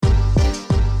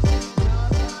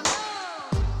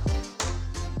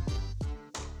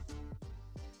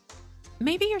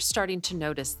Maybe you're starting to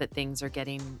notice that things are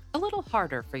getting a little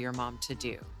harder for your mom to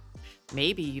do.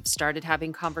 Maybe you've started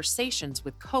having conversations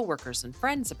with coworkers and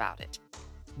friends about it.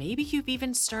 Maybe you've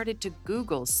even started to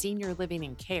Google senior living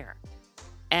and care.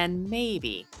 And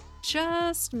maybe,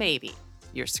 just maybe,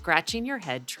 you're scratching your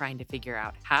head trying to figure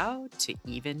out how to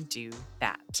even do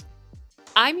that.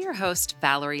 I'm your host,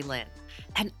 Valerie Lynn,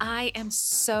 and I am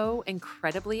so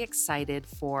incredibly excited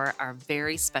for our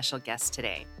very special guest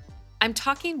today. I'm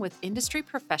talking with industry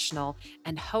professional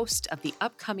and host of the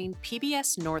upcoming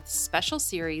PBS North special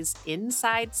series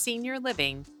Inside Senior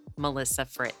Living, Melissa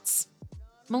Fritz.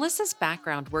 Melissa's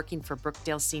background working for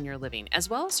Brookdale Senior Living,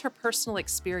 as well as her personal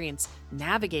experience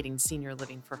navigating senior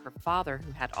living for her father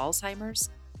who had Alzheimer's,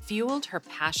 fueled her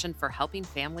passion for helping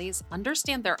families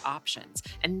understand their options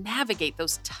and navigate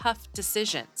those tough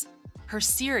decisions. Her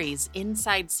series,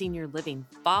 Inside Senior Living,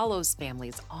 follows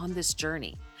families on this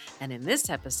journey. And in this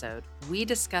episode, we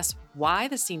discuss why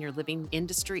the senior living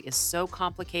industry is so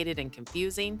complicated and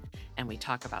confusing, and we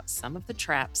talk about some of the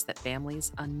traps that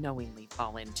families unknowingly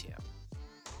fall into.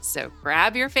 So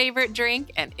grab your favorite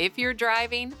drink, and if you're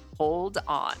driving, hold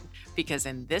on, because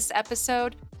in this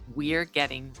episode, we're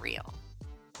getting real.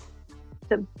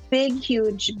 The big,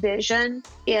 huge vision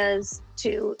is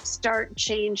to start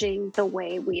changing the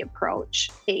way we approach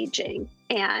aging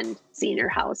and senior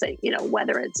housing,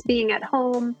 whether it's being at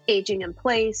home, aging in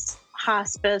place,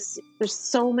 hospice. There's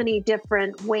so many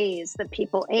different ways that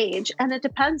people age, and it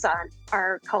depends on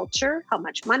our culture, how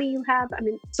much money you have.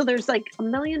 So there's like a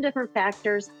million different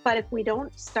factors, but if we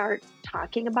don't start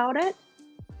talking about it,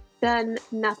 then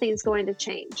nothing's going to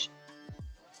change.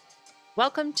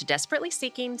 Welcome to Desperately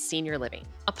Seeking Senior Living,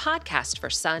 a podcast for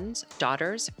sons,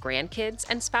 daughters, grandkids,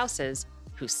 and spouses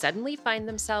who suddenly find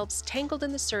themselves tangled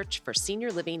in the search for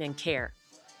senior living and care.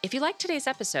 If you like today's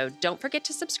episode, don't forget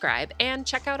to subscribe and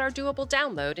check out our doable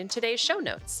download in today's show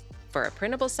notes for a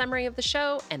printable summary of the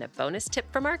show and a bonus tip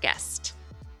from our guest.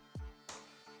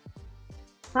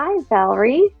 Hi,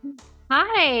 Valerie.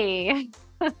 Hi.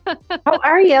 How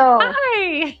are you?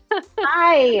 Hi.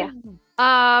 Hi.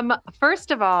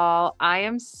 First of all, I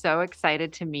am so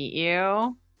excited to meet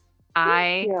you.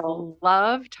 I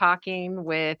love talking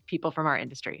with people from our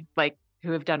industry, like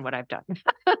who have done what I've done.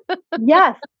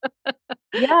 Yes.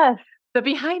 Yes. The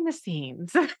behind the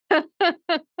scenes.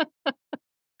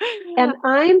 And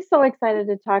I'm so excited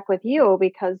to talk with you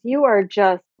because you are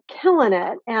just killing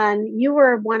it. And you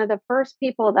were one of the first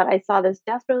people that I saw this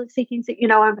Desperately Seeking.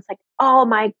 I was like, oh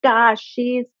my gosh,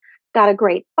 she's got a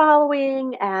great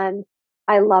following and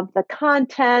I love the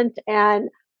content. And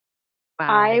Wow.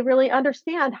 I really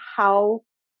understand how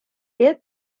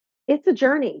it's a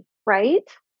journey, right?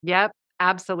 Yep,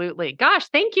 absolutely. Gosh,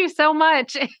 thank you so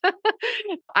much.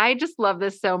 I just love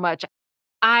this so much.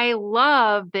 I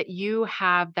love that you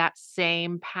have that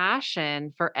same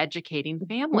passion for educating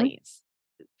families.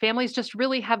 Families just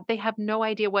really have no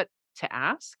idea what to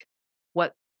ask,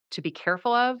 what to be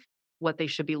careful of, what they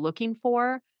should be looking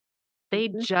for. They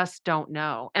just don't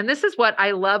know. And this is what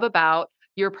I love about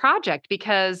your project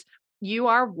because you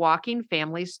are walking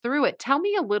families through it. Tell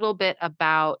me a little bit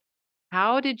about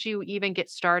how did you even get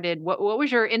started? What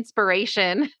was your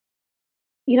inspiration?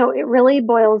 It really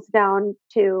boils down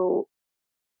to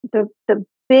the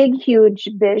big, huge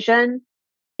vision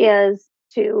is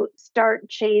to start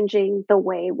changing the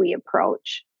way we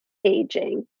approach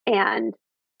aging and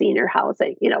senior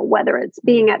housing, whether it's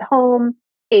being at home,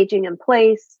 aging in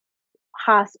place,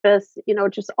 hospice,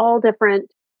 just all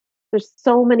different. There's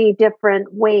so many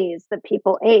different ways that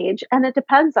people age, and it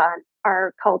depends on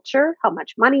our culture, how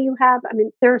much money you have.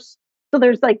 There's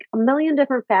like a million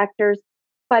different factors,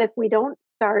 but if we don't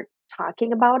start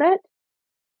talking about it,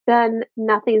 then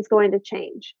nothing's going to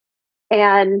change.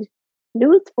 And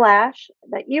newsflash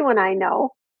that you and I know,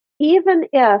 even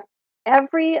if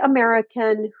every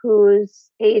American who's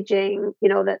aging,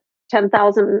 that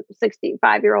 10,000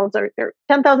 65-year-olds or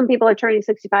 10,000 people are turning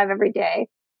 65 every day.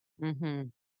 Mm-hmm.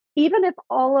 Even if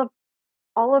all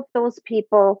of those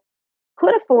people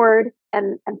could afford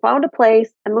and found a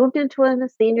place and moved into a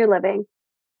senior living,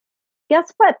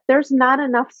 guess what? There's not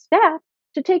enough staff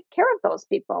to take care of those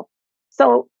people.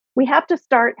 So we have to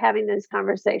start having these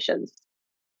conversations.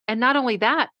 And not only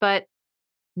that, but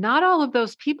not all of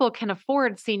those people can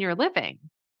afford senior living.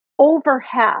 Over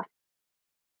half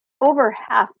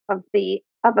of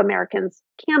Americans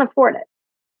can't afford it.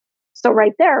 So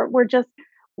right there,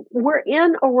 we're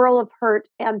in a world of hurt,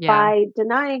 and by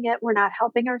denying it, we're not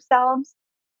helping ourselves.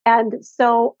 And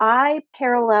so I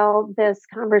parallel this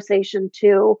conversation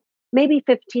to maybe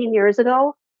 15 years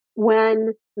ago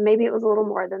when maybe it was a little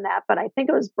more than that, but I think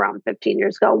it was around 15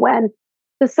 years ago when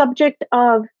the subject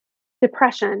of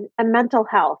depression and mental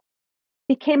health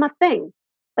became a thing.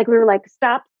 Like we were like,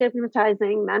 stop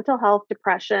stigmatizing mental health,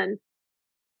 depression.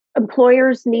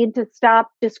 Employers need to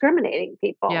stop discriminating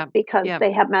people Yeah. because Yeah.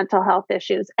 they have mental health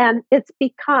issues. And it's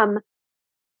become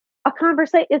a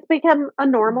conversation, it's become a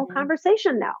normal Mhm.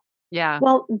 conversation now. Yeah.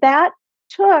 Well, that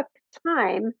took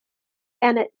time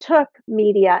and it took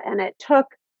media and it took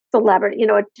celebrity,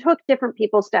 it took different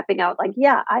people stepping out like,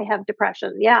 yeah, I have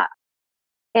depression. Yeah.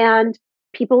 And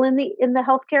people in the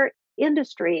healthcare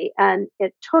industry, and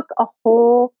it took a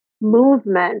whole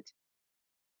movement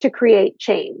to create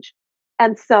change.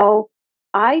 And so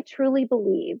I truly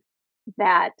believe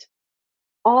that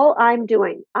all I'm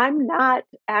doing, I'm not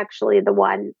actually the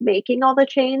one making all the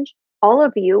change. All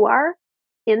of you are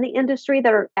in the industry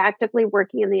that are actively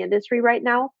working in the industry right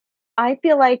now. I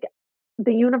feel like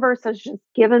the universe has just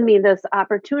given me this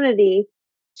opportunity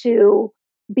to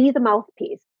be the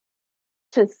mouthpiece,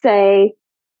 to say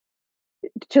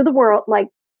to the world, like,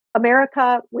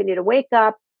 America, we need to wake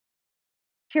up.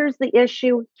 Here's the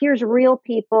issue. Here's real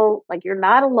people. Like, you're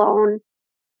not alone.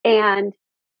 And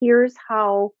here's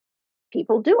how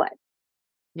people do it.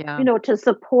 Yeah. To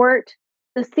support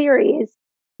the series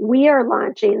we are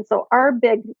launching. So our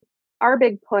big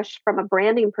push from a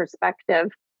branding perspective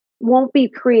won't be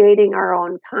creating our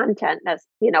own content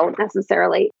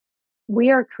necessarily.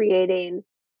 We are creating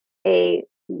a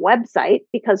website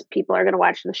because people are going to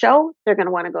watch the show, they're going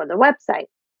to want to go to the website.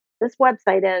 This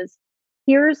website is,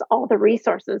 here's all the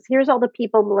resources, here's all the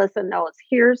people Melissa knows,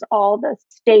 here's all the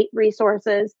state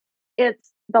resources.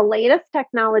 It's the latest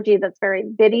technology that's very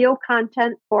video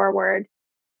content forward.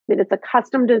 I mean, it's a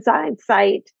custom design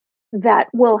site that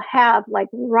will have like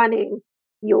running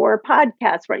your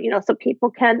podcast, right? So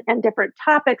people can, and different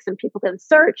topics, and people can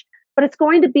search, but it's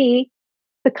going to be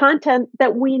the content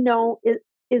that we know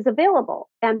is available,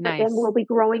 and Nice. will be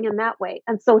growing in that way.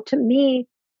 And so to me,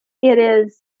 it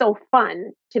is so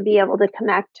fun to be able to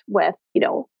connect with,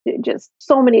 just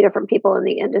so many different people in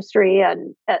the industry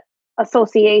and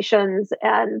associations,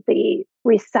 and the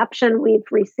reception we've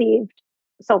received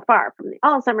so far from the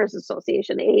Alzheimer's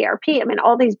Association, the AARP. I mean,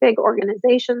 all these big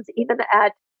organizations, even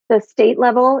at the state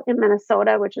level in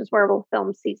Minnesota, which is where we'll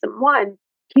film season one,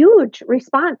 huge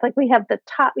response. Like we have the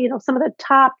top, some of the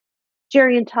top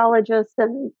gerontologists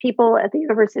and people at the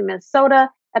University of Minnesota,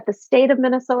 at the state of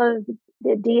Minnesota,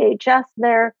 the DHS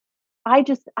there. I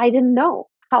didn't know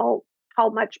how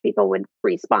much people would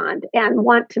respond and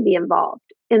want to be involved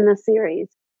in the series.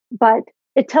 But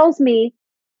it tells me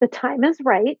the time is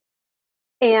right.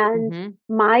 And Mhm.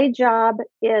 my job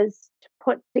is to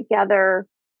put together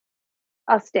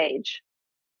a stage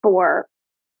for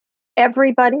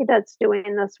everybody that's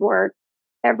doing this work,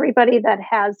 everybody that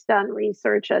has done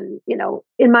research. And,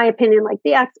 in my opinion, like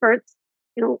the experts,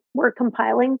 we're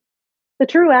compiling the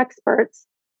true experts.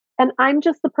 And I'm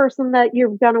just the person that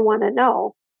you're going to want to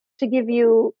know to give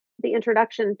you the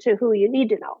introduction to who you need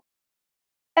to know.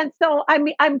 And so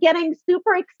I'm getting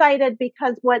super excited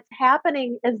because what's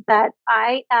happening is that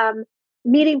I am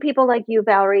meeting people like you,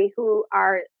 Valerie, who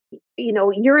are,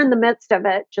 you're in the midst of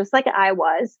it, just like I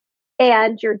was,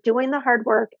 and you're doing the hard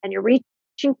work and you're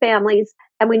reaching families,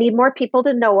 and we need more people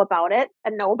to know about it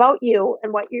and know about you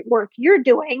and what work you're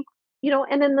doing,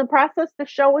 and in the process, the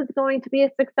show is going to be a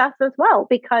success as well,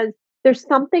 because there's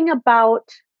something about,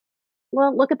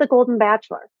 well, look at the Golden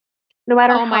Bachelor. No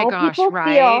matter Oh my how gosh, people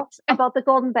right? feel about The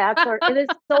Golden Bachelor, it is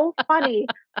so funny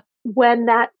when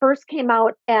that first came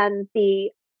out, and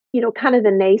kind of the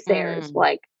naysayers, Mm.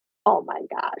 like, "Oh my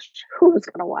gosh, who's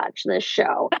gonna watch this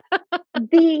show?"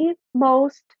 The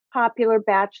most popular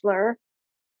bachelor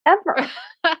ever.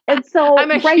 And so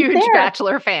I'm a right huge there,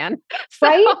 Bachelor fan. So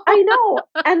right? I know.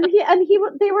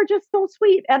 They were just so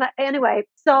sweet. And anyway,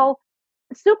 so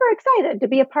super excited to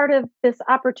be a part of this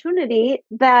opportunity,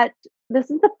 that this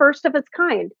is the first of its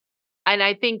kind. and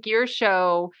I think your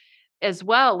show as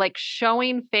well, like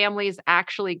showing families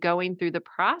actually going through the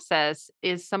process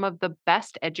is some of the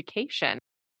best education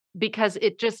because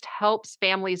it just helps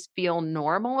families feel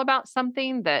normal about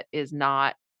something that is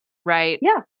not, right?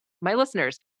 Yeah. My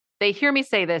listeners, they hear me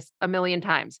say this a million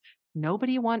times.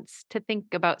 Nobody wants to think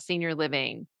about senior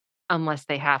living unless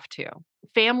they have to.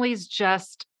 Families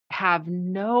just have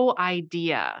no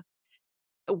idea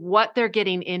what they're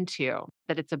getting into,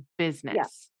 that it's a Yeah.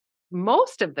 business.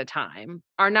 Most of the time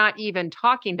are not even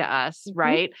talking to us, Mhm.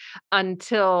 right?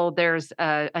 Until there's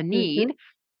a Mhm. need.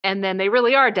 And then they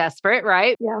really are desperate,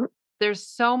 right? Yeah. There's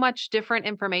so much different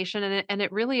information in it. And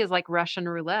it really is like Russian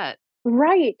roulette.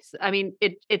 Right. I mean,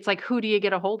 it's like, who do you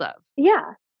get a hold of?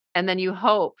 Yeah. And then you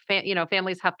hope,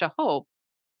 families have to hope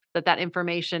that that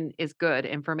information is good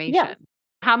Yes. information.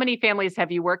 How many families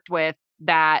have you worked with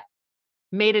that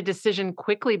made a decision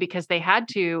quickly because they had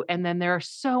to, and then they're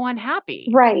so unhappy?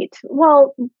 Right.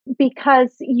 Well,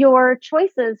 because your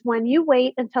choices, when you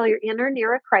wait until you're in or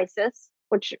near a crisis,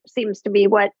 which seems to be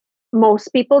what most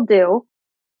people do,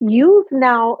 you've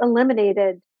now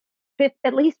eliminated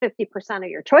at least 50% of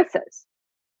your choices,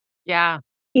 Yeah,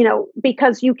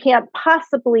 because you can't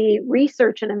possibly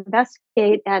research and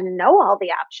investigate and know all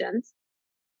the options.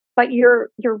 But you're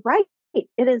right. It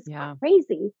is yeah,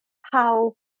 crazy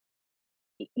how,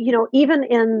 even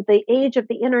in the age of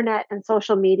the internet and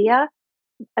social media,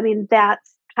 I mean,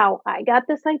 that's how I got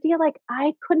this idea. Like,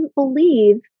 I couldn't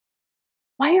believe,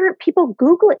 why aren't people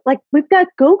Googling? Like, we've got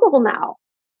Google now.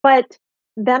 But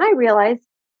then I realized,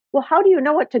 well, how do you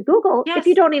know what to Google if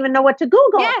you yes, don't even know what to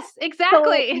Google? yes, So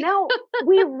exactly. now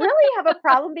we really have a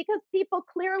problem because people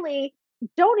clearly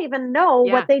don't even know what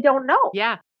Yeah, they don't know.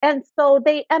 yeah, And so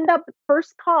they end up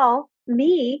first call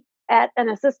me at an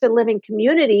assisted living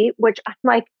community, which I'm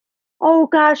like, oh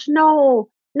gosh, no,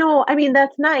 no. I mean,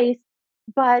 that's nice,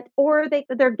 but or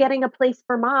they're getting a place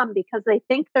for mom because they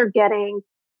think they're getting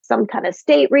some kind of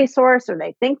state resource, or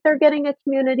they think they're getting a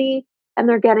community and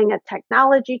they're getting a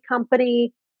technology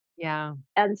company. yeah,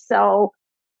 And so,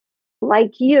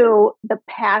 like you, the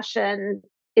passion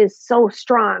is so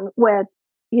strong with,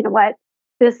 you know what,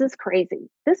 this is crazy.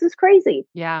 This is crazy.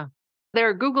 yeah.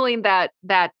 They're Googling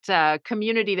that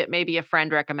community that maybe a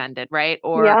friend recommended, right?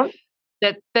 Or Yeah.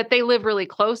 that they live really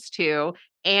close to,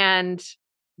 and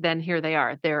then here they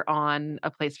are. They're on a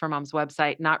Place for Mom's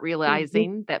website, not Hmm.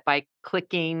 realizing that by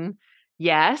clicking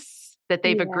yes, that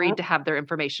they've Yeah. agreed to have their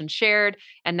information shared,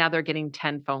 and now they're getting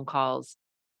 10 phone calls.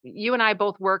 You and I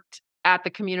both worked at the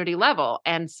community level,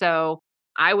 and so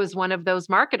I was one of those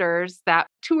marketers, that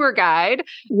tour guide.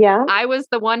 Yeah. I was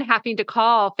the one having to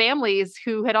call families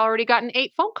who had already gotten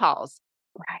 8 phone calls.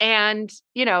 Right. And,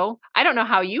 I don't know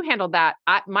how you handled that.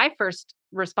 My first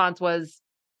response was,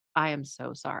 "I am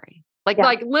so sorry." Yeah.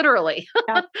 Like literally.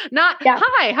 Yeah. Not, Yeah.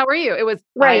 "Hi, how are you?" It was,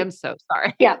 "I Right. am so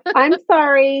sorry." Yeah. I'm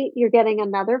sorry you're getting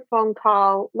another phone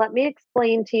call. Let me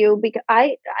explain to you, because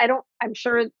I don't, I'm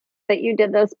sure that you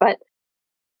did this, but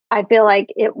I feel like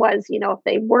it was, if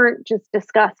they weren't just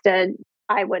disgusted,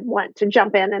 I would want to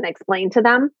jump in and explain to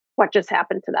them what just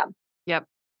happened to them Yep.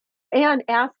 and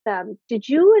ask them, did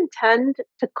you intend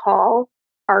to call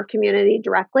our community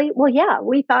directly? Well, yeah,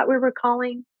 we thought we were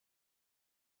calling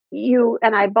you.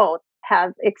 And I both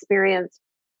have experienced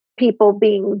people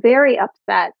being very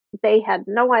upset. They had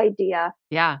no idea.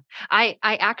 Yeah. I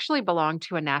actually belong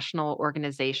to a national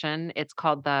organization. It's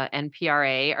called the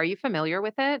NPRA. Are you familiar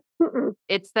with it? Mm-mm.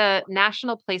 It's the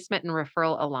National Placement and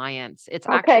Referral Alliance. It's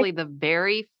Okay. actually the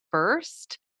very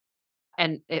first,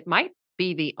 and it might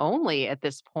be the only at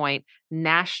this point,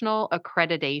 national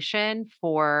accreditation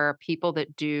for people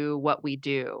that do what we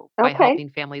do by Okay. helping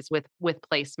families with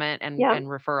placement and Yeah. and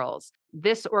referrals.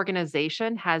 This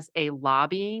organization has a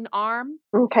lobbying arm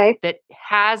Okay. that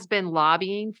has been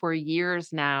lobbying for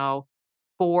years now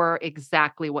for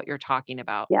exactly what you're talking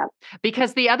about. Yeah.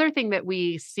 Because the other thing that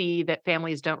we see that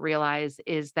families don't realize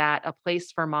is that a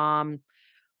place for mom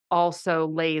also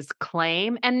lays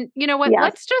claim. And you know what? Yes.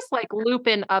 Let's just like loop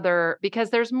in other, because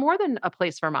there's more than a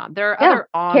place for mom. There are Yeah. other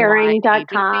online agencies.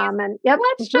 Caring.com and yep.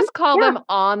 Let's Hmm. just call Yeah. them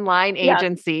online Yes.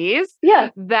 agencies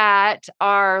Yes. that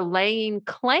are laying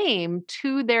claim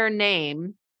to their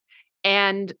name.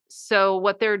 And so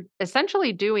what they're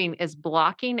essentially doing is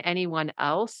blocking anyone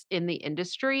else in the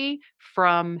industry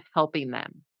from helping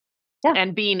them Yeah.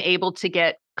 and being able to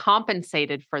get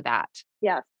compensated for that.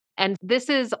 Yes. And this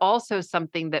is also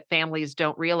something that families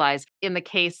don't realize in the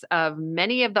case of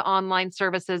many of the online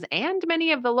services and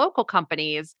many of the local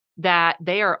companies, that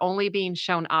they are only being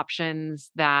shown options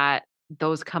that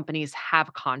those companies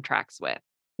have contracts with.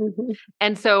 Hmm.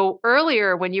 And so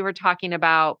earlier, when you were talking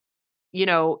about,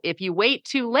 if you wait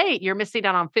too late, you're missing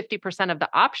out on 50% of the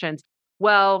options.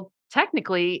 Well,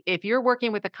 technically, if you're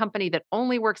working with a company that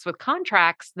only works with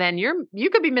contracts, then you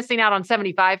could be missing out on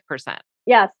 75%.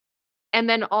 Yes. And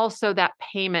then also that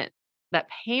payment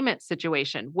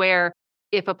situation where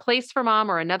if a Place for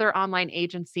Mom or another online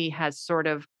agency has sort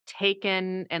of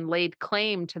taken and laid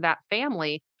claim to that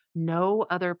family, no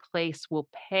other place will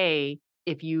pay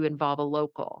if you involve a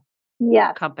local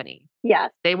Yes. company.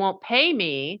 Yes. They won't pay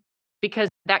me because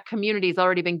that community's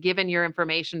already been given your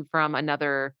information from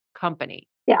another company.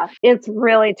 Yeah. It's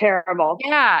really terrible.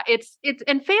 Yeah, it's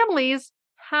and families,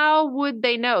 how would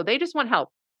they know? They just want help.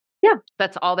 Yeah.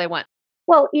 That's all they want.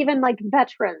 Well, even like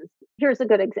veterans. Here's a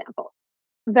good example.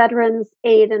 Veterans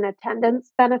aid and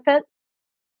attendance benefit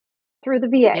through the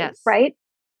VA, Yes. right?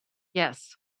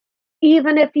 Yes.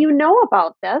 Even if you know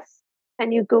about this,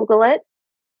 and you Google it,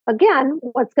 again,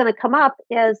 what's going to come up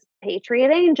is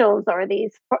Patriot Angels or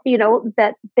these,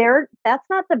 that that's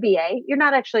not the VA. You're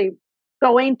not actually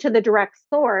going to the direct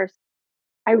source.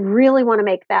 I really want to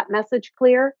make that message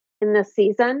clear in this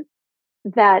season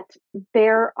that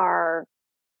there are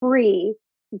free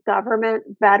government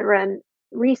veteran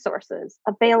resources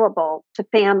available to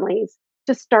families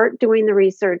to start doing the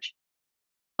research.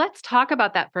 Let's talk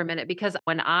about that for a minute because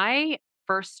when I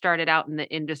first started out in the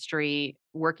industry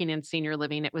working in senior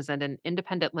living, it was at an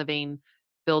independent living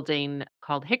building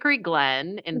called Hickory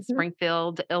Glen in Mhm.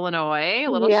 Springfield, Illinois. A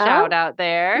little Yeah, shout out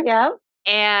there. yeah.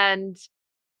 And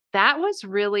that was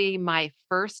really my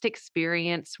first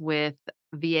experience with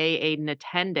VA aid and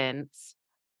attendance.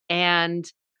 And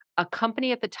a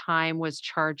company at the time was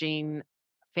charging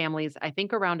families, I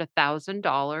think, around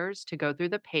 $1,000 to go through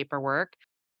the paperwork.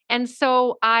 And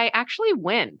so I actually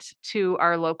went to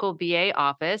our local VA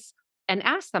office and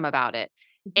asked them about it.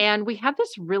 Mhm, And we had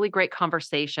this really great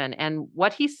conversation. And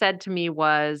what he said to me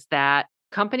was that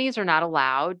companies are not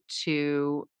allowed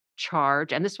to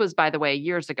charge, and this was, by the way,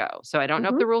 years ago. So I don't know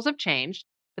if mhm, the rules have changed,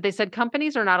 but they said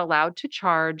companies are not allowed to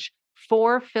charge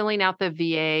for filling out the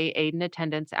VA aid and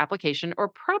attendance application, or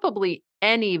probably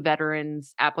any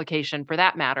veterans application for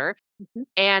that matter, mhm.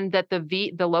 and that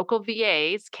the local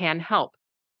VAs can help.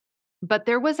 But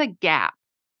there was a gap,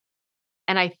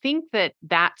 and I think that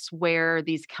that's where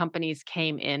these companies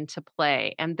came into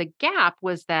play, and the gap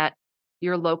was that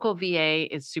your local VA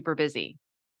is super busy.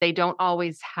 They don't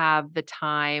always have the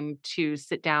time to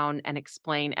sit down and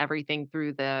explain everything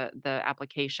through the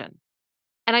application.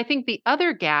 And I think the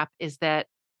other gap is that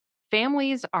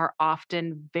families are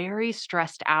often very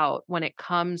stressed out when it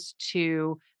comes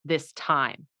to this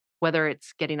time, whether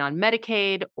it's getting on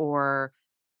Medicaid or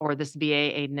this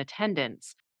VA aid and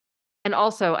attendance. And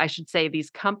also, I should say these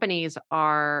companies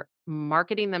are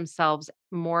marketing themselves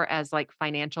more as like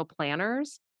financial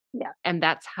planners, Yeah. and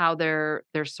that's how they're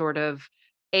sort of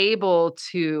able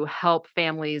to help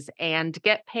families and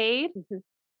get paid. Mhm,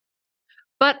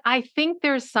 But I think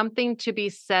there's something to be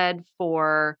said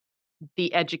for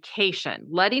the education,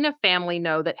 letting a family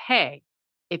know that, hey,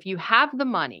 if you have the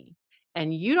money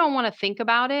and you don't want to think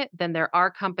about it, then there are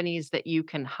companies that you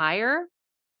can hire.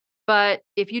 But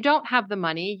if you don't have the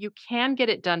money, you can get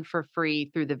it done for free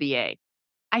through the VA.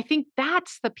 I think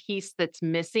that's the piece that's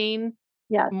missing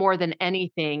yes. more than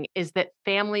anything is that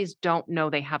families don't know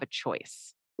they have a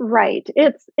choice. Right.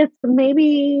 It's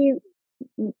maybe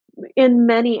in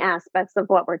many aspects of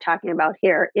what we're talking about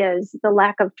here is the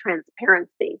lack of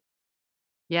transparency.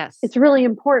 Yes. It's really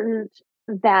important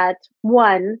that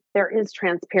one, there is Yes.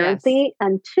 transparency,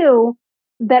 and two,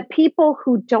 that people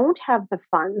who don't have the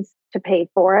funds to pay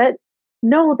for it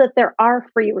know that there are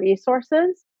free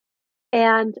resources.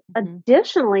 And Mhm.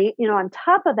 additionally, on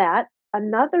top of that,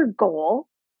 another goal,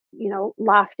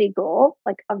 lofty goal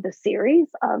like of the series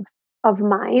of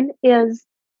mine is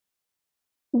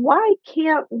why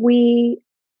can't we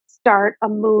start a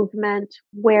movement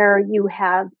where you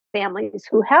have families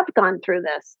who have gone through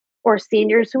this or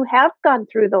seniors who have gone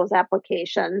through those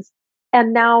applications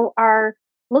and now are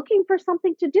looking for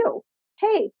something to do?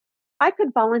 Hey, I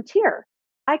could volunteer.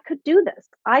 I could do this.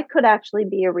 I could actually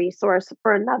be a resource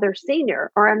for another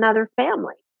senior or another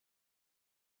family.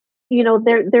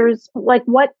 There's like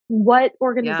what Yeah.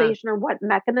 organization or what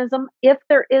mechanism, if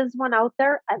there is one out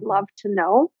there, I'd Mhm. love to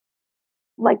know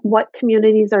like what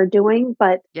communities are doing,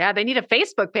 but Yeah, they need a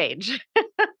Facebook page.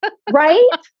 right?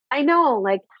 I know,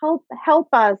 like help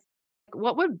us.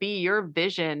 What would be your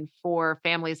vision for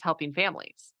families helping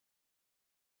families?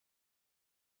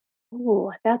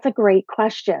 Ooh, that's a great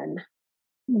question.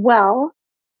 Well,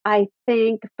 I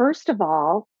think first of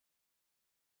all,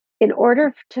 in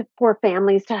order for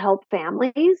families to help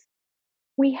families,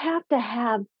 we have to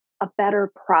have a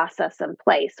better process in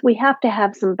place. We have to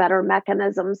have some better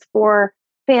mechanisms for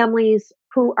families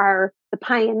who are the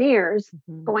pioneers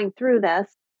Mhm. going through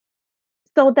this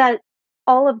so that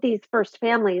all of these first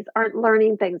families aren't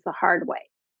learning things the hard way,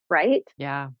 right?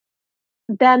 Yeah.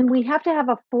 Then we have to have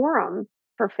a forum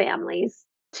for families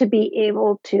to be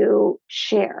able to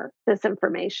share this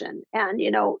information. And,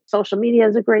 social media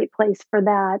is a great place for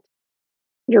that.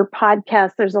 Your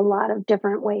podcast, there's a lot of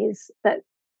different ways that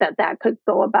could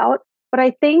go about. But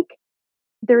I think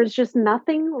there's just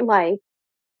nothing like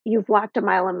you've walked a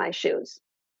mile in my shoes.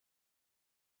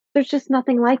 There's just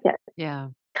nothing like it. Yeah.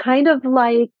 Kind of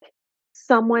like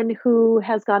someone who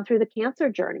has gone through the cancer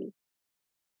journey.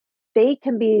 They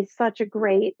can be such a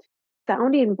great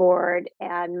sounding board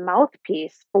and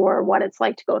mouthpiece for what it's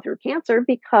like to go through cancer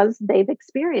because they've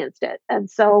experienced it. And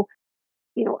so,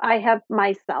 I have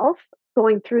myself.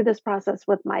 going through this process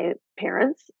with my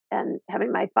parents and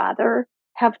having my father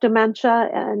have dementia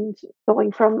and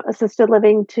going from assisted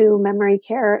living to memory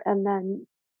care, and then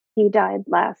he died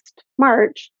last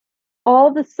March, all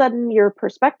of a sudden your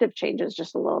perspective changes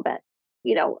just a little bit,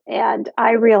 and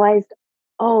I realized,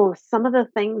 oh, some of the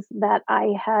things that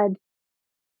I had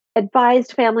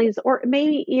advised families or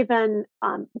maybe even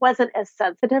wasn't as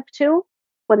sensitive to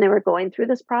when they were going through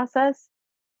this process,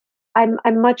 I'm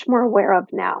much more aware of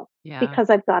now Yeah. because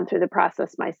I've gone through the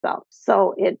process myself.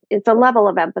 So it's a level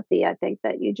of empathy I think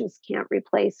that you just can't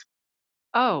replace.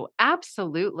 Oh,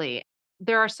 absolutely.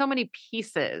 There are so many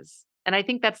pieces. And I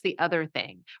think that's the other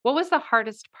thing. What was the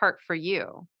hardest part for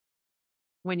you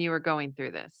when you were going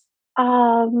through this?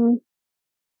 Um,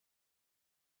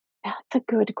 that's a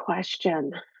good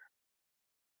question.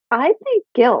 I think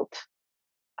guilt.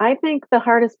 I think the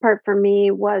hardest part for me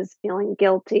was feeling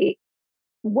guilty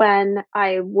when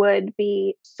I would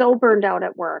be so burned out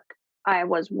at work. I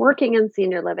was working in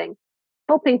senior living,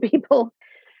 helping people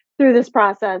through this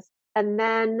process. And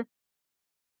then,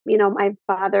 my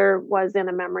father was in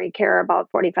a memory care about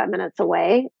 45 minutes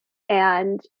away.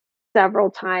 And several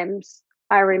times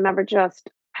I remember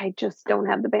I just don't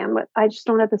have the bandwidth. I just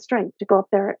don't have the strength to go up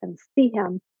there and see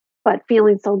him, but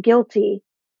feeling so guilty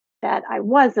that I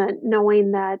wasn't,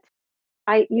 knowing that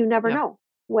you never Yep. know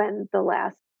when the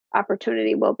last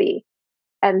opportunity will be.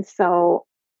 And so,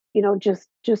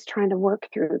 just trying to work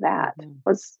through that Mhm.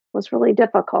 was really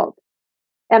difficult.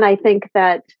 And I think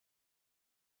that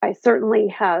I certainly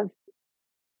have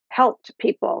helped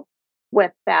people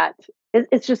with that.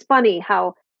 It's just funny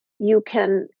how you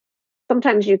can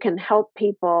sometimes you can help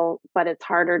people, but it's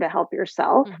harder to help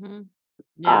yourself. Mhm.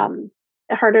 Yeah. Um,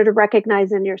 Harder to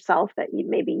recognize in yourself that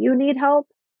maybe you need help.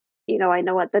 I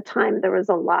know at the time there was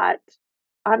a lot.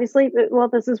 Obviously, well,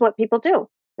 this is what people do.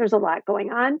 There's a lot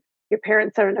going on. Your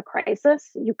parents are in a crisis.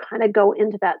 You kind of go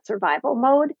into that survival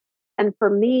mode. And for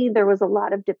me, there was a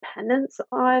lot of dependence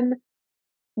on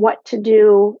what to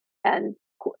do and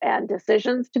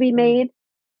decisions to be Mm. made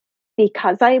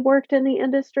because I worked in the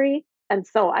industry. And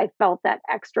so I felt that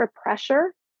extra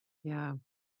pressure Yeah.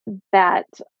 that,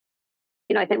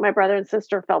 I think my brother and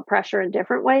sister felt pressure in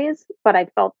different ways, but I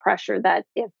felt pressure that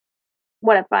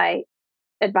what if I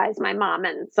advise my mom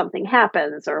and something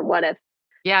happens, or what if,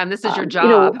 Yeah, and this is your um, you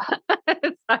job. know,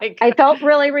 It's like I felt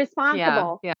really yeah,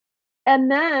 responsible. yeah.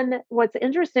 And then what's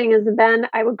interesting is then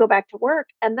I would go back to work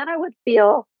and then I would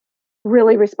feel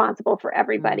really responsible for Mm.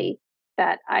 everybody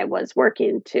that I was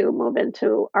working to move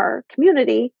into our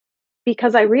community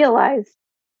because I realized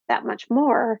that much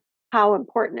more how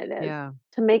important it is Yeah.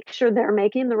 to make sure they're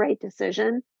making the right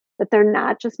decision, that they're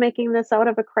not just making this out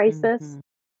of a crisis. Mhm.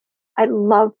 I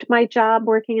loved my job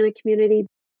working in a community.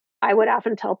 I would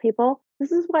often tell people,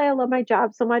 this is why I love my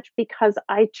job so much because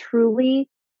I truly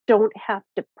don't have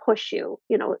to push you.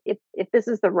 If this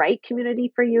is the right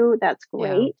community for you, that's Yeah.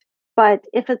 great. But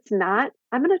if it's not,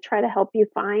 I'm going to try to help you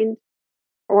find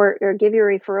or give you a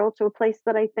referral to a place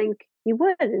that I think you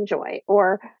would enjoy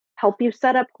or help you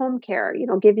set up home care,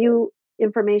 give you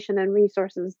information and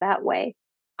resources that way.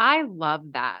 I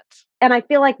love that. And I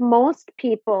feel like most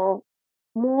people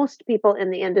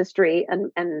in the industry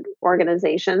and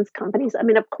organizations, companies, I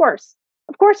mean, of course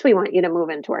we want you to move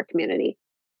into our community.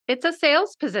 It's a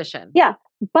sales position. Yeah,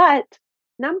 but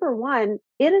number 1,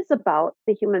 it is about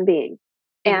the human being,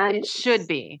 It and should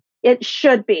be. it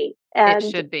should be, It and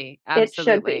should be. it should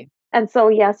be. Absolutely. And so,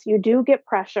 yes, you do get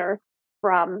pressure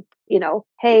from,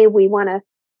 "Hey, we wanna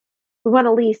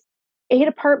lease 8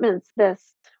 apartments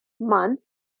this month,"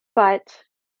 but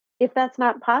if that's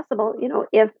not possible,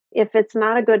 if it's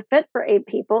not a good fit for 8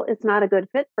 people, it's not a good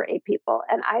fit for 8 people,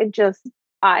 and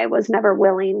I was never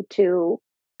willing to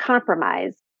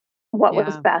compromise what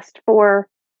was Yeah. best for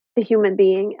the human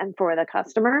being and for the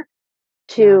customer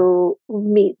Yeah. to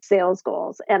meet sales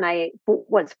goals, and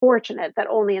was fortunate that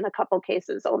only in a couple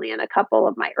cases, only in a couple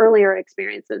of my earlier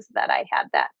experiences that I had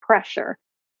that pressure,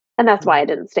 and that's why Mm. I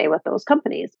didn't stay with those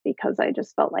companies because I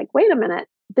just felt like, "Wait a minute,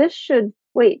 this should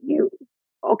wait, you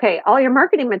okay, all your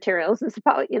marketing materials is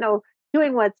about,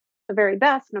 doing what's the very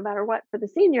best no matter what for the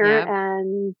senior, Yeah.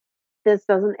 and this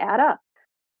doesn't add up."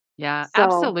 Yeah, So,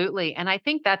 absolutely. And I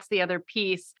think that's the other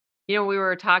piece. We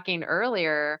were talking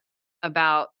earlier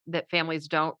about that families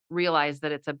don't realize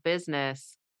that it's a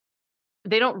business.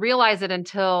 They don't realize it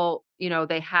until,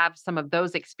 they have some of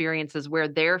those experiences where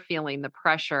they're feeling the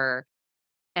pressure.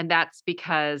 And that's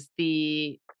because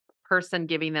the person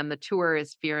giving them the tour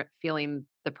is feeling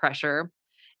the pressure,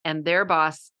 and their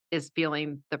boss is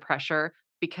feeling the pressure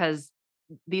because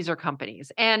these are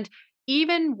companies. And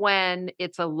even when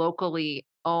it's a locally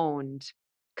owned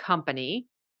company,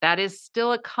 That is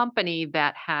still a company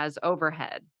that has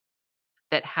overhead,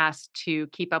 that has to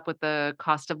keep up with the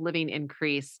cost of living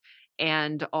increase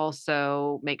and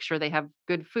also make sure they have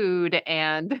good food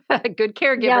and good Yes,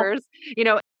 caregivers, you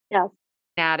know, yes.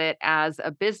 at it as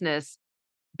a business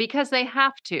because they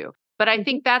have to. But I Mhm.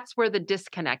 think that's where the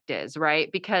disconnect is,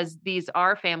 right? Because these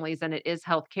are families and it is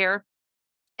healthcare.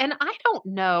 And I don't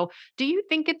know, do you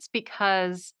think it's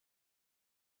because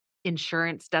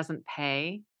insurance doesn't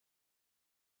pay?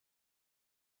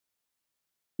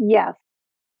 Yes,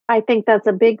 I think that's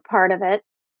a big part of it.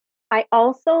 I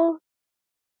also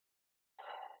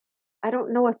I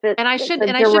don't know if it's a I should be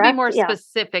direct, more yeah,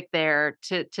 specific there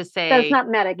to that's say not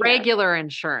Medicare. regular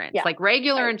insurance. Yeah, Like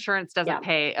regular right. insurance Yeah, doesn't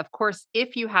pay. Of course,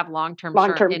 if you have long-term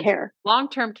care,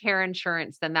 long-term care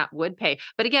insurance, then that would pay.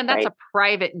 But again, that's right? a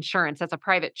private insurance. That's a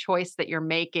private choice that you're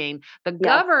making. The Yes.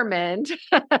 government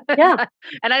Yeah,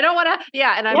 and I don't want to,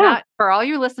 yeah, and I'm yeah, not, for all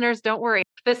you listeners, don't worry.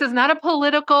 This is not a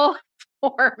political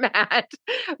format.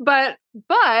 But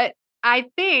but I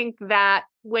think that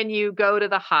when you go to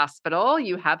the hospital,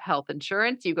 you have health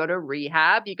insurance, you go to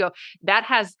rehab, you go, that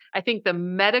has, I think the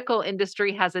medical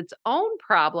industry has its own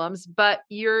problems, but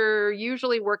you're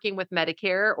usually working with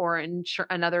Medicare or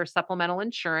another supplemental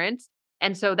insurance.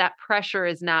 And so that pressure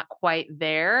is not quite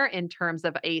there in terms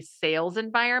of a sales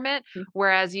environment. mm,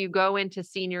 Whereas you go into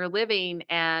senior living,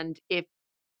 and if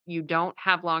you don't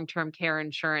have long-term care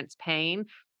insurance paying,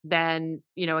 then,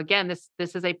 again,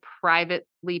 this is a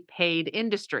privately paid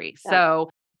industry. yeah. So,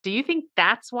 do you think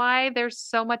that's why there's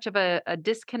so much of a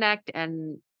disconnect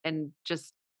and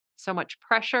just so much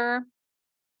pressure?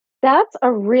 That's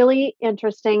a really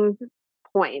interesting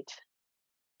point.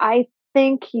 I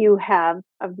think you have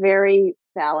a very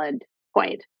valid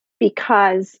point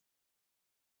because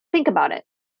think about it.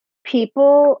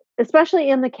 People,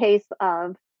 especially in the case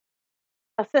of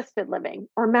assisted living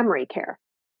or memory care.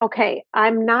 Okay,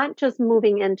 I'm not just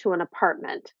moving into an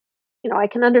apartment. I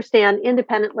can understand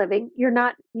independent living. You're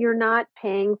not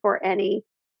paying for any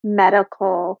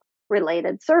medical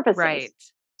related services. Right.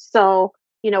 So,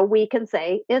 we can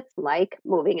say it's like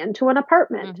moving into an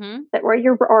apartment Mhm. that where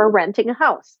you're or renting a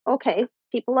house. Okay,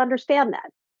 people understand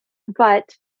that.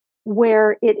 But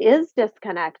where it is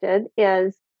disconnected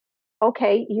is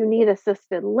okay, you need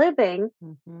assisted living.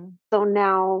 Mhm. So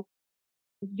now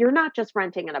you're not just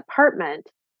renting an apartment,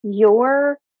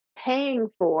 you're paying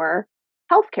for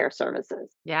healthcare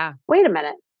services. Yeah, Wait a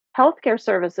minute. Healthcare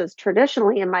services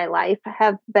traditionally in my life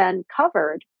have been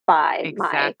covered by my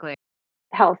exactly.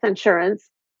 health insurance.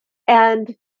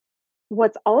 And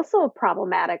what's also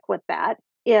problematic with that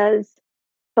is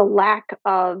the lack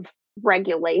of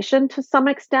regulation to some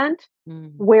extent,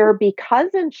 Mm. where because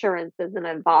insurance isn't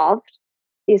involved,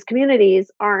 these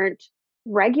communities aren't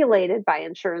regulated by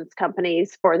insurance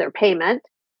companies for their payment.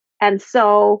 And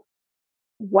so,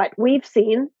 what we've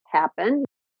seen happen,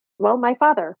 well, my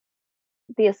father,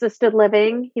 the assisted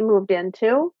living he moved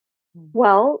into, Mm.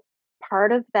 well,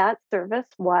 part of that service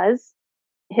was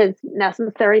his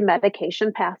necessary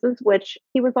medication passes, which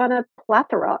he was on a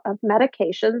plethora of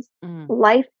medications, Mm.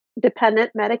 life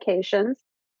dependent medications.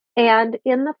 And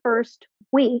in the first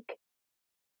week,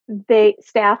 they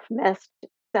staff missed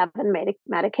seven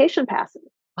medication passes,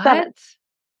 seven. What?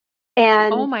 Oh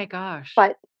And my gosh.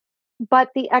 but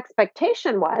but the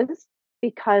expectation was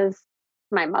because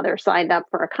my mother signed up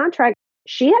for a contract,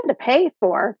 she had to pay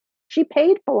for she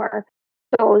paid for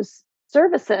those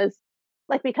services.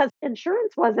 Like because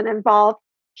insurance wasn't involved,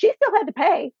 she still had to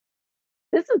pay.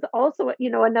 This is also,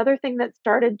 another thing that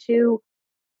started to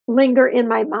linger in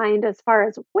my mind as far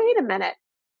as wait a minute.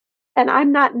 And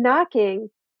I'm not knocking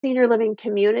senior living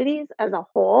communities as a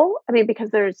whole. I mean,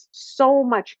 because there's so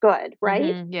much good,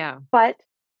 right? Mhm. Yeah. But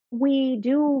we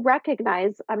do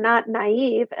recognize I'm not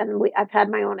naive and I've had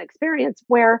my own experience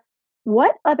where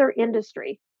what other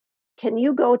industry can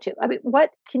you go to? I mean,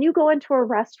 what can you go into a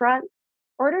restaurant,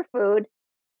 order food,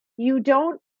 you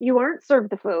aren't served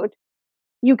the food,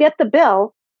 you get the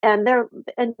bill and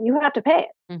you have to pay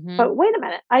it. Mhm. But wait a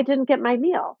minute, I didn't get my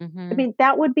meal. I Mhm. mean,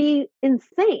 that would be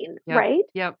insane, Yep. right?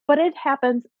 Yep. But it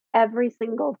happens every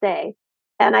single day.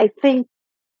 And I think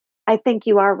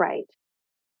you are right.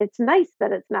 It's nice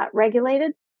that it's not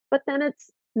regulated, but then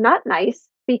it's not nice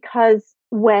because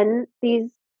when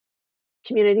these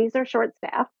communities are short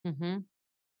staffed, Mhm.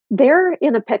 they're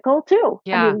in a pickle too. I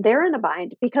Yeah. mean, they're in a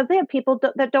bind because they have people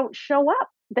that don't show up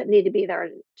that need to be there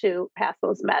to pass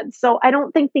those meds. So I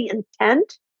don't think the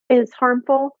intent is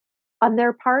harmful on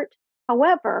their part.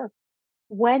 However,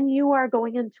 when you are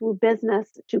going into a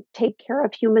business to take care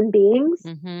of human beings,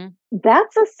 Mhm.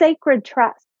 that's a sacred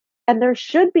trust. And there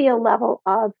should be a level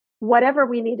of whatever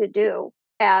we need to do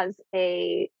as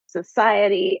a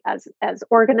society, as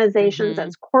organizations, Mhm.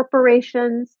 as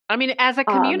corporations, I mean, as a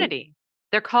um, community.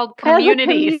 They're called as a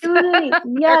communities. community. They're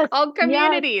Yes, called yes,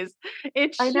 communities.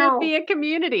 It I should know. be a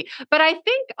community. But I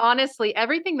think, honestly,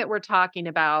 everything that we're talking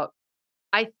about,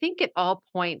 I think it all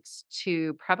points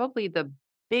to probably the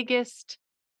biggest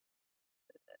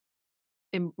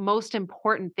and most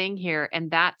important thing here,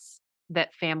 and that's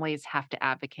that families have to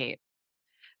advocate,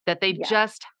 that they Yes,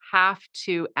 just have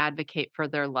to advocate for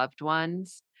their loved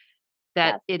ones,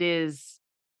 that yes,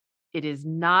 it is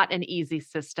not an easy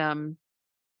system,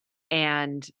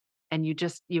 and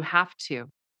you have to.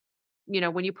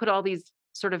 When you put all these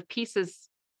sort of pieces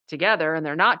together and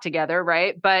they're not together,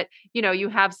 right? But, you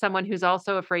have someone who's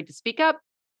also afraid to speak up.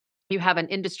 You have an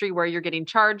industry where you're getting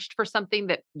charged for something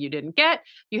that you didn't get.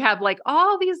 You have like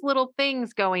all these little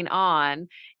things going on.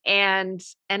 And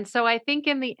so I think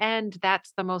in the end,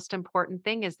 that's the most important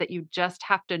thing, is that you just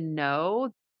have to know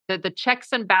that the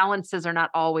checks and balances are not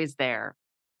always there.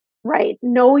 right.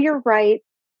 No, you're right.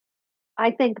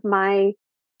 I think my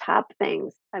top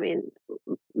things, I mean,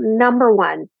 number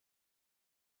one,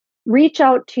 reach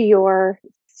out to your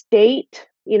state,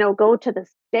 go to the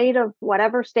state of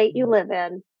whatever state you live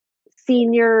in,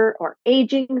 senior or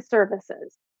aging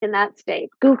services in that state.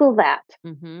 Google that.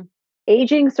 Mm-hmm.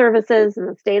 Aging services in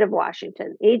the state of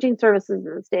Washington, aging services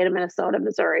in the state of Minnesota,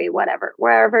 Missouri, whatever,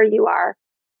 wherever you are,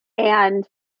 and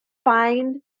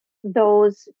find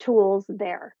those tools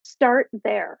there. Start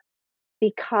there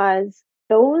because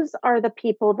those are the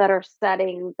people that are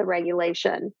setting the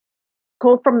regulation.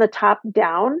 Go from the top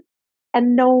down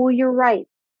and know your rights.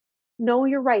 Know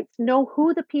your rights. Know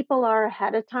who the people are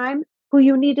ahead of time, who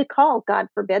you need to call. God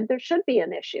forbid there should be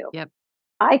an issue. Yep.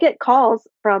 I get calls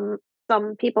from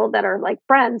some people that are like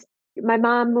friends. My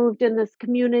mom moved in this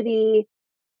community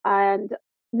and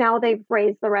now they've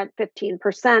raised the rent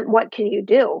 15%. What can you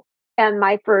do? And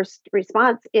my first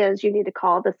response is you need to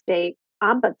call the state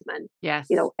ombudsman. Yes.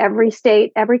 Every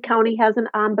state, every county has an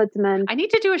ombudsman. I need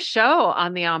to do a show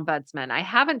on the ombudsman. I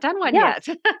haven't done one Yes,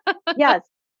 yet. yes.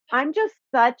 I'm just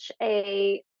such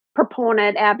a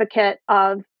proponent, advocate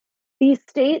of these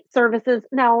state services.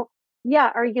 Now,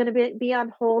 yeah, are you going to be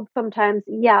on hold sometimes?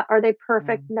 Yeah. Are they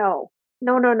perfect? Mm. No,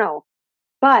 no, no, no.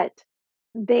 But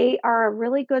they are a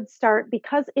really good start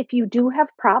because if you do have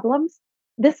problems,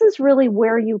 this is really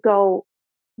where you go.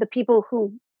 The people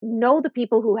who know the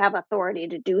people who have authority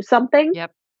to do something.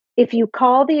 Yep. If you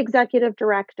call the executive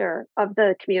director of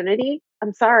the community,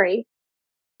 I'm sorry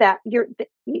that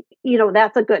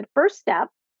that's a good first step,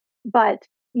 but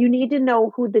you need to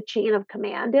know who the chain of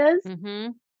command is.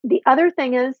 Mhm. The other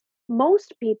thing is,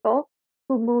 most people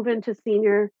who move into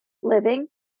senior living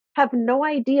have no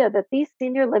idea that these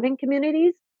senior living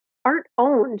communities aren't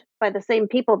owned by the same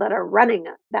people that are running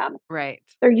them. Right.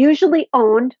 They're usually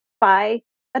owned by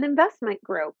an investment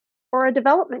group or a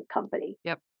development company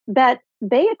Yep. that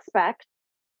they expect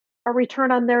a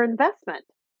return on their investment.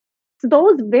 So,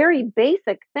 those very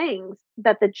basic things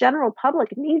that the general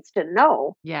public needs to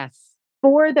know Yes.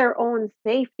 for their own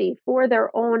safety, for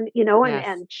their own, and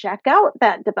Yes. check out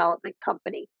that development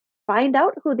company. Find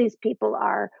out who these people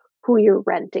are who you're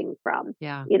renting from.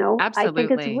 Yeah. I think it's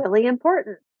Absolutely. really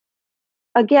important.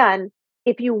 Again,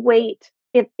 if you wait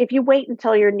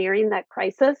until you're nearing that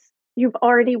crisis, you've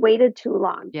already waited too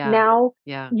long. Yeah. Now,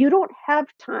 Yeah. you don't have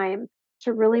time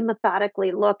to really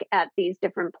methodically look at these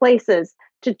different places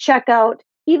to check out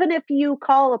even if you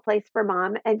call a place for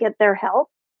mom and get their help,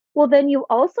 well then you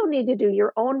also need to do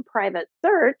your own private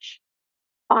search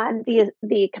on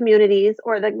the communities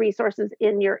or the resources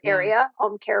in your Yeah. area,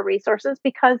 home care resources,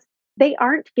 because they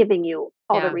aren't giving you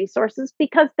all the Yeah. resources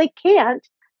because they can't,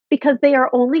 because they are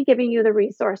only giving you the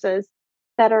resources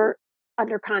that are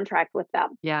under contract with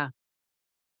them. Yeah.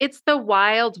 It's the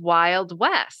wild, wild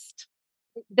west.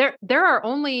 There are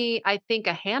only, I think,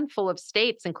 a handful of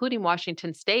states, including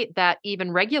Washington State, that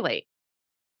even regulate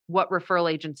what referral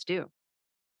agents do.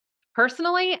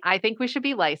 Personally, I think we should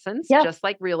be licensed Yes. just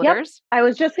like Yep. realtors. I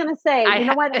was just going to say, I you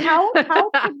know what? How ha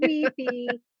could we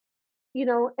be,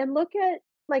 and look at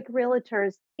like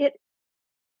realtors.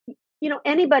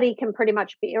 Anybody can pretty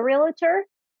much be a realtor,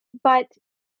 but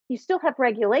you still have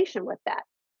regulation with that.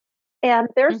 And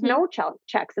there's Mhm. no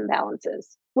checks and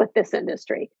balances with this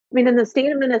industry. I mean, in the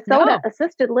state of Minnesota, No.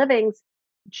 assisted livings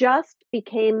just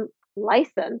became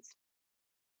licensed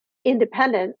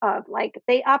independent of, like,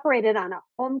 they operated on a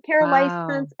home care Wow.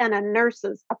 license and a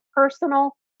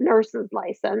personal nurse's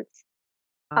license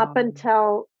up Um,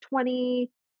 until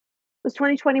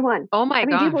 2021. oh my I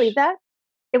mean, do you believe gosh. that?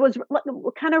 It was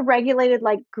kind of regulated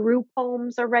like group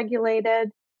homes are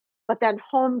regulated, but then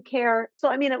home care. So,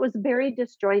 I mean, it was very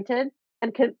disjointed.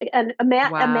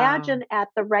 Wow. imagine at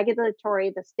the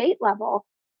regulatory, the state level,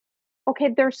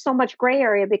 okay, there's so much gray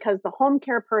area because the home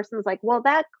care person's like, well,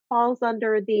 that falls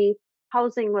under the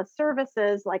housing with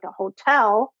services like a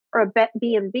hotel or a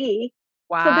B&B.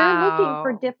 So they're looking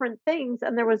for Wow. different things,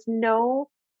 and there was no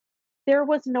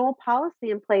policy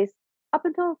in place up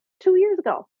until 2 years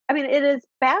ago. I mean, it is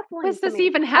baffling Was to this me.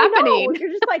 even I know, happening?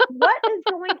 you're just like, what is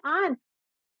going on?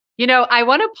 I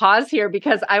want to pause here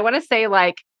because I want to say,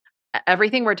 like,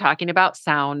 everything we're talking about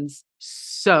sounds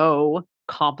so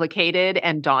complicated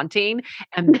and daunting.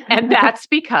 And that's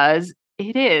because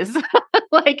it is.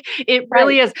 Like, it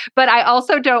really Right. is. But I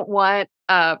also don't want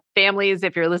families,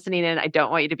 if you're listening in, I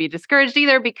don't want you to be discouraged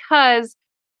either, because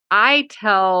I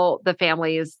tell the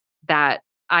families that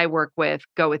I work with,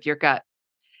 go with your gut.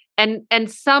 And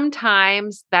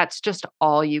sometimes that's just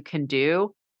all you can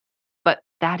do, but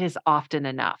that is often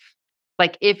enough.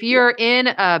 Like, if Yeah. you're in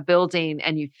a building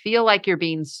and you feel like you're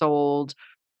being sold,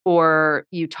 or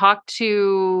you talk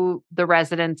to the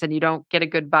residents and you don't get a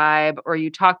good vibe, or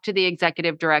you talk to the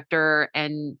executive director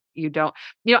and you don't,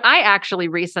 I actually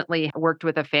recently worked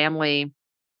with a family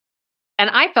and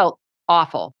I felt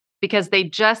awful because they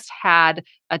just had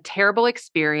a terrible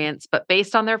experience, but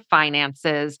based on their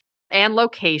finances and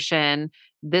location,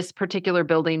 this particular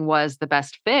building was the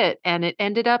best fit. And it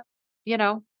ended up,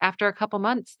 after a couple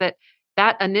months, that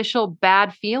initial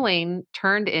bad feeling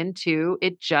turned into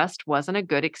it just wasn't a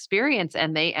good experience.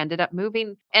 And they ended up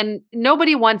moving. And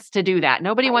nobody wants to do that.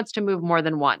 Nobody Right. wants to move more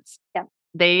than once. Yeah.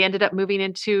 They ended up moving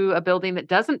into a building that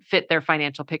doesn't fit their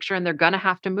financial picture, and they're going to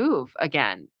have to move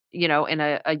again, in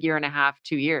a year and a half,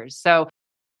 2 years. So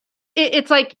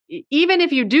it's like, even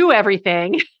if you do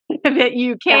everything that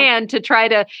you Yeah. can to try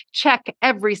to check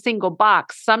every single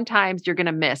box, sometimes you're going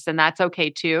to miss, and that's okay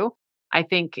too. I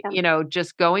think, Yeah.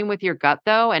 just going with your gut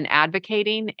though and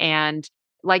advocating, and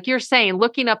like you're saying,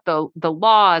 looking up the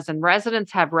laws, and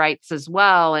residents have rights as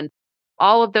well, and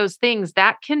all of those things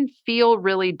that can feel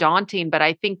really daunting. But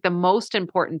I think the most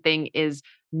important thing is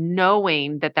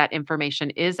knowing that that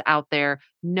information is out there,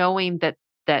 knowing that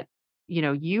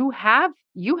you have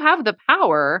the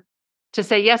power to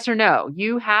say yes or no.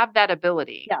 You have that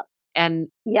ability. Yeah. And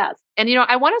Yes.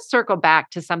 I want to circle back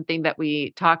to something that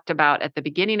we talked about at the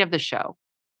beginning of the show.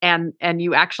 And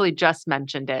you actually just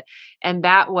mentioned it. And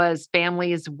that was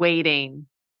families waiting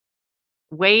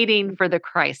for the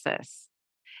crisis.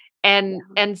 And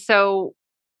Yeah. and so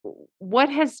what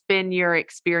has been your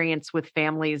experience with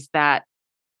families that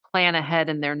plan ahead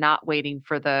and they're not waiting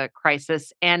for the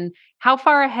crisis? And how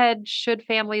far ahead should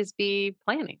families be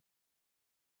planning?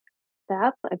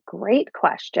 That's a great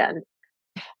question.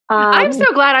 I'm Um, so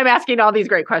glad I'm asking all these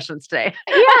great questions today.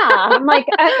 yeah, I'm like,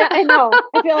 I know.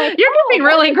 I feel like, You're oh, giving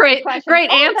that's really a great great question. great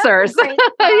Oh, that's a answers. great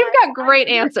You've spot. got great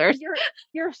answers.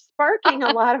 You're sparking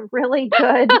a lot of really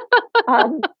good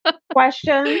um,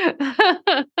 questions.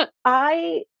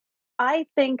 I I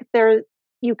think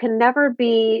you can never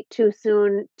be too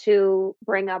soon to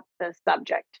bring up the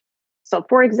subject. So,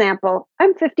 for example,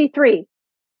 I'm 53.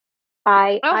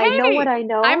 I Oh, know what hey, I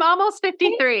I'm know. almost Hey,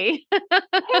 53.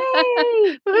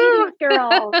 hey, Woo. 80s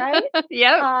girl, right?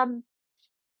 Yep. Um,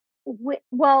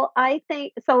 well, I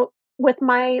think so with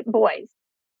my boys.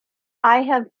 I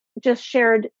have just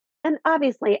shared, and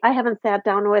obviously, I haven't sat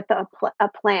down with a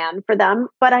plan for them,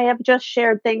 but I have just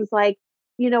shared things like,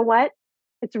 you know what?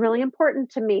 It's really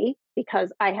important to me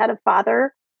because I had a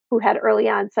father who had early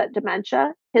onset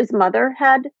dementia. His mother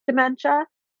had dementia.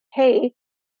 Hey,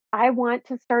 I want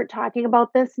to start talking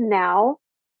about this now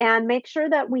and make sure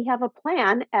that we have a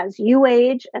plan as you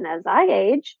age and as I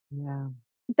age, Yeah.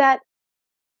 that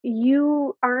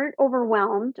you aren't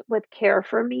overwhelmed with care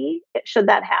for me, should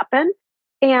that happen,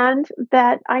 and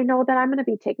that I know that I'm gonna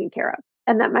be taken care of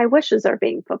and that my wishes are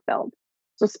being fulfilled.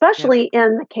 So, Yep. especially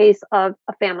in the case of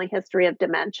a family history of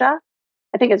dementia,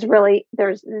 I think it's really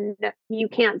you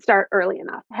can't start early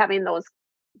enough having those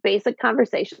basic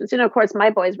conversations. Of course, my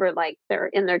boys were like, they're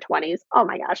in their 20s. "Oh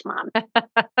my gosh, mom,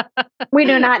 we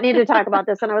do not need to talk about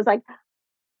this." And I was like,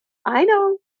 "I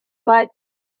know, but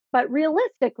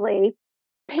realistically,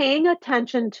 paying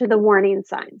attention to the warning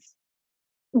signs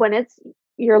when it's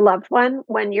your loved one,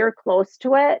 when you're close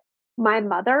to it. My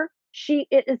mother,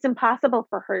 it's impossible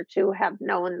for her to have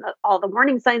known all the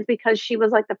warning signs because she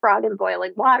was like the frog in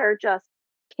boiling water, just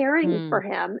caring for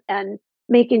Mm, him and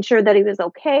making sure that he was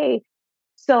okay.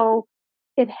 So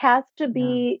it has to yeah.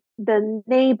 be the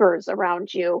neighbors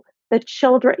around you, the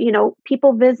children,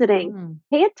 people visiting. Mm,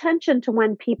 Pay attention to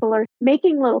when people are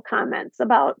making little comments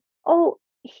about, oh,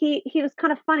 he was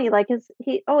kind of funny, like his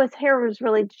hair was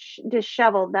really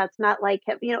disheveled. That's not like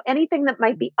him. Anything that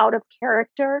might be out of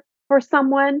character for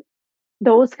someone.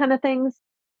 those kind of things,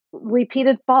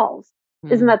 repeated falls.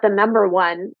 Isn't Mm. that the number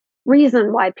one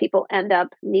reason why people end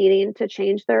up needing to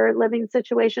change their living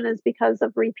situation is because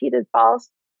of repeated falls?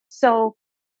 So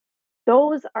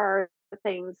those are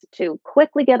things to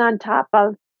quickly get on top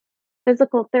of.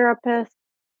 Physical therapists,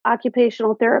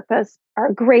 occupational therapists are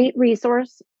a great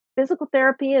resource. Physical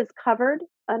therapy is covered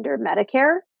under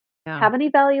Medicare. Yeah. Have an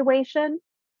evaluation,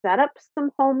 set up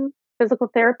some home physical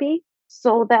therapy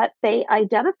so that they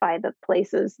identify the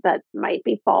places that might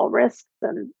be fall risks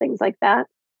and things like that.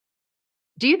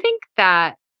 Do you think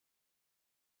that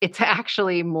it's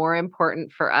actually more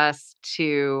important for us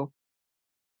to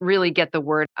really get the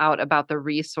word out about the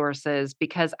resources?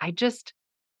 Because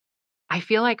I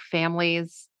feel like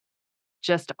families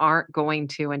just aren't going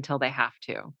to until they have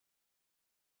to.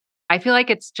 I feel like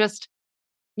it's just,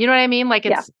 you know what I mean? Like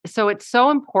Yeah. it's so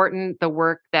important, the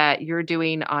work that you're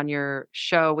doing on your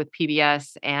show with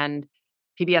PBS and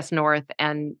PBS North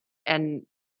and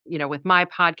with my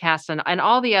podcast and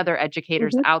all the other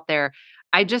educators Mhm. out there.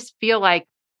 I just feel like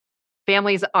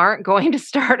families aren't going to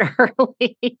start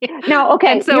early. No, And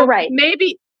okay, you're so right.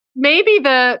 maybe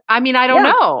I mean, I don't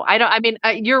Yeah. know. I mean,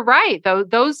 you're right though.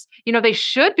 Those, they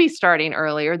should be starting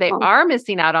earlier. They Well, are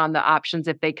missing out on the options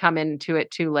if they come into it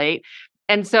too late.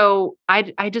 And so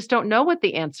I just don't know what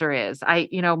the answer is.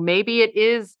 Maybe it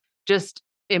is just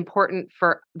important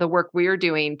for the work we're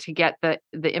doing to get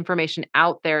the information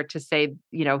out there to say,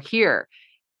 here,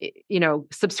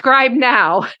 subscribe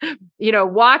now,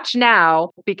 watch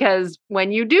now, because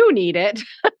when you do need it,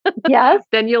 yes,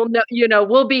 then you'll know,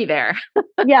 we'll be there.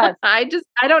 yes. I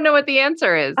don't know what the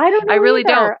answer is. I don't I know really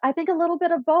don't. either. I think a little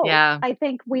bit of both. Yeah. I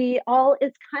think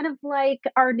it's kind of like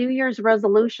our New Year's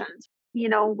resolutions.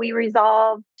 We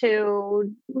resolve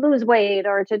to lose weight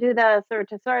or to do this or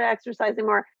to start exercising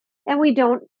more, and we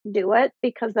don't do it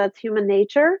because that's human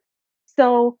nature.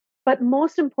 So, but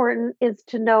most important is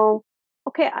to know,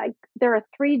 okay, there are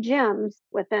 3 gyms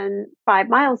within 5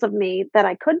 miles of me that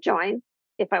I could join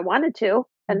if I wanted to,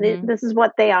 and Mhm. this is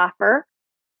what they offer.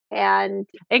 And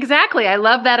Exactly. I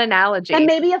love that analogy.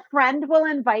 maybe a friend will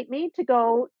invite me to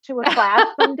go to a class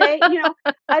someday,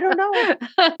 I don't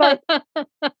know, but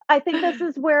I think this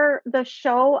is where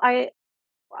I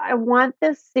want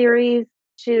this series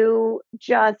to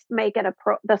just make it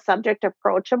the subject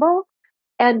approachable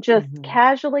and just Mhm.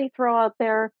 casually throw out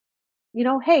there,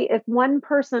 hey, if one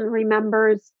person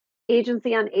remembers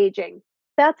Agency on Aging,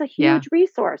 that's a Yeah. huge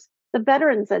resource. The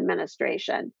Veterans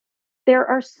Administration, there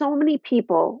are so many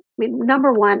people. I mean,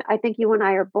 number one, I think you and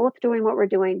I are both doing what we're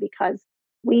doing because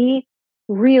we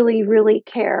really, really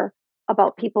care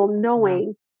about people Yeah.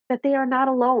 knowing that they are not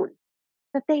alone,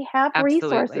 that they have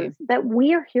resources, Absolutely. that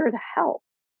we are here to help.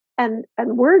 And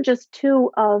we're just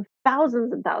two of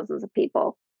thousands and thousands of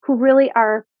people who really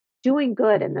are doing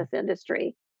good in Mhm. this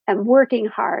industry and working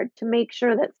hard to make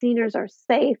sure that seniors are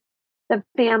safe, that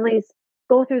families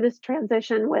go through this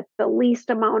transition with the least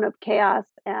amount of chaos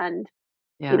and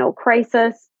Yeah.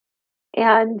 crisis.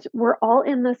 And we're all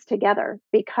in this together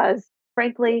because,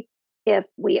 frankly, if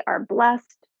we are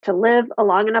blessed to live a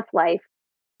long enough life,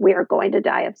 we are going to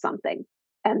die of something.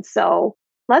 And so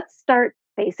let's start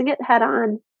facing it head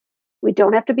on. We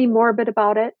don't have to be morbid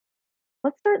about it.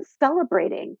 Let's start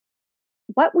celebrating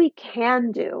what we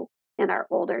can do in our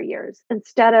older years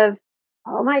instead of,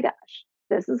 oh my gosh,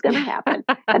 this is going to happen.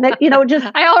 And then, just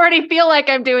I already feel like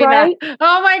I'm doing that. right.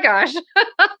 Oh my gosh.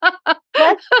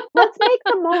 Let's make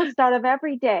the most out of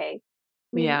every day.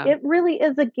 I mean, Yeah. it really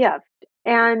is a gift.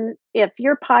 And if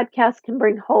your podcast can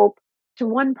bring hope to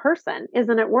one person,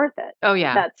 isn't it worth it? Oh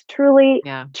yeah. That's truly,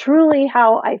 Yeah. truly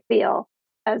how I feel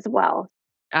as well.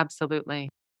 Absolutely.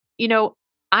 You know,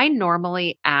 I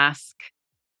normally ask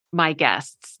my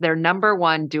guests their number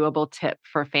one doable tip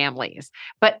for families,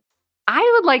 but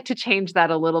I would like to change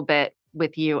that a little bit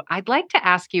with you. I'd like to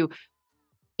ask you,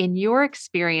 in your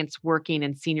experience working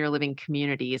in senior living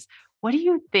communities, what do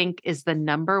you think is the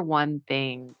number one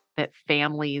thing that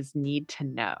families need to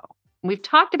know? We've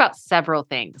talked about several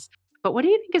things, but what do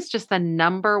you think is just the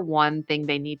number one thing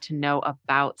they need to know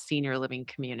about senior living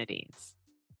communities?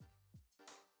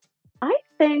 I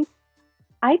think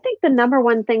I think the number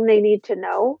one thing they need to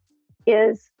know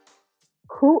is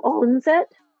who owns it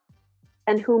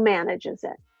and who manages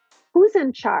it. Who's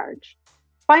in charge?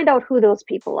 Find out who those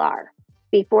people are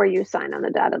before you sign on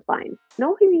the dotted line.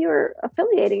 Know who you're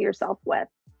affiliating yourself with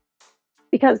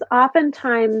because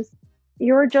oftentimes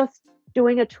you're just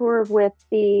doing a tour with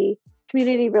the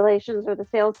community relations or the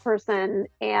salesperson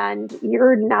and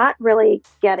you're not really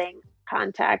getting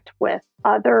contact with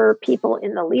other people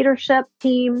in the leadership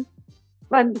team.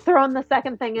 I'm throwing the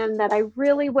second thing in that I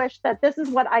really wish that this is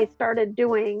what I started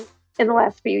doing in the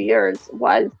last few years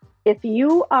was if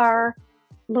you are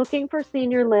looking for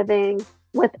senior living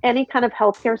with any kind of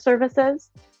healthcare services,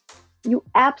 you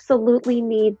absolutely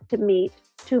need to meet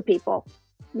two people.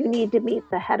 You need to meet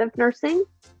the head of nursing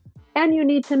and you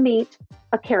need to meet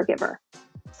a caregiver,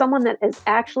 someone that is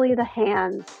actually the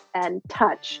hands and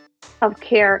touch of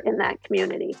care in that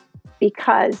community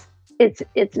because it's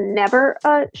never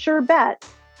a sure bet,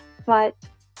 but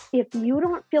if you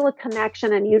don't feel a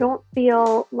connection and you don't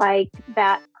feel like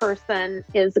that person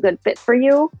is a good fit for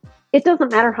you, it doesn't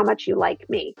matter how much you like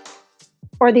me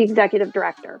or the executive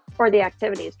director or the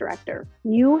activities director.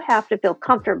 You have to feel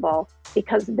comfortable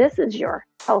because this is your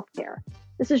healthcare.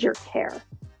 This is your care.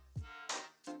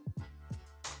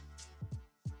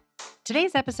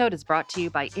 Today's episode is brought to you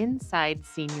by Inside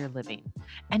Senior Living,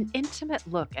 an intimate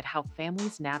look at how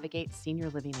families navigate senior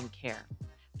living and care.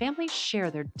 Families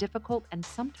share their difficult and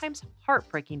sometimes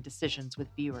heartbreaking decisions with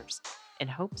viewers in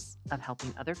hopes of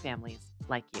helping other families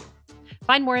like you.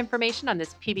 Find more information on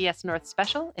this PBS North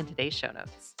special in today's show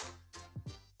notes.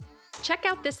 Check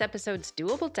out this episode's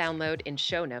doable download in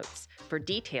show notes for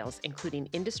details, including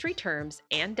industry terms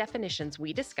and definitions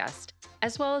we discussed,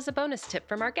 as well as a bonus tip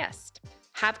from our guest.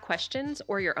 Have questions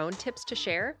or your own tips to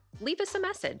share? Leave us a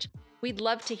message. We'd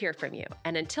love to hear from you.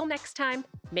 And until next time,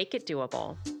 make it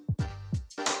doable.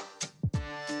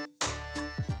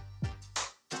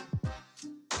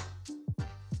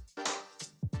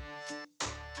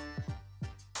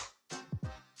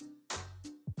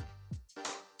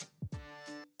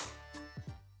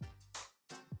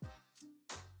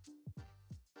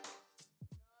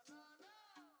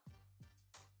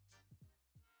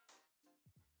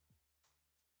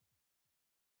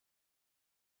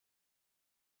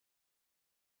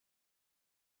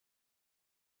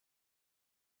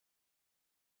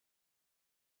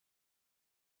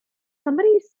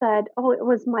 Somebody said, oh, it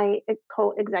was my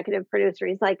co-executive producer.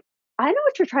 He's like, I know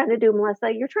what you're trying to do,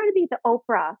 Melissa. You're trying to be the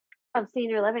Oprah of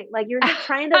senior living. Like you're just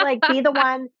trying to like be the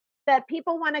one that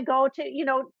people want to go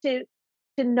to,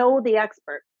 to know the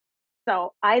expert.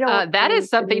 So I don't that claim is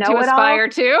something to know it all. aspire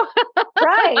to.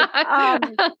 Right.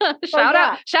 Shout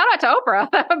out to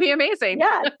Oprah. That would be amazing.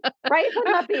 Yeah. Right.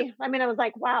 Wouldn't that be? I mean, I was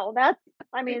like, wow,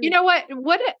 You know what?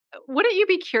 Wouldn't you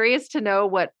be curious to know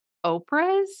what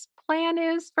Oprah's plan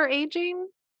is for aging?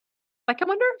 Like, I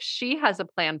wonder if she has a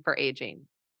plan for aging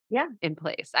yeah. in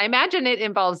place. I imagine it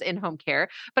involves in-home care,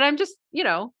 but I'm just,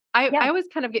 I Yeah. always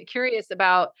kind of get curious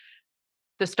about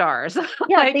the stars.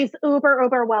 Yeah. Like, These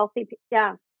uber wealthy.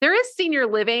 Yeah. there is senior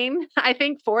living, I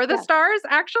think, for the Yeah. stars,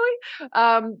 actually.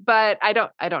 But I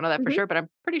don't know that for Mhm. sure, but I'm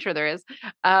pretty sure there is.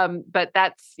 But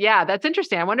that's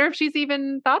interesting. I wonder if she's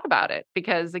even thought about it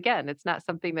because again, it's not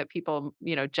something that people,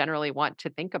 generally want to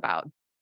think about.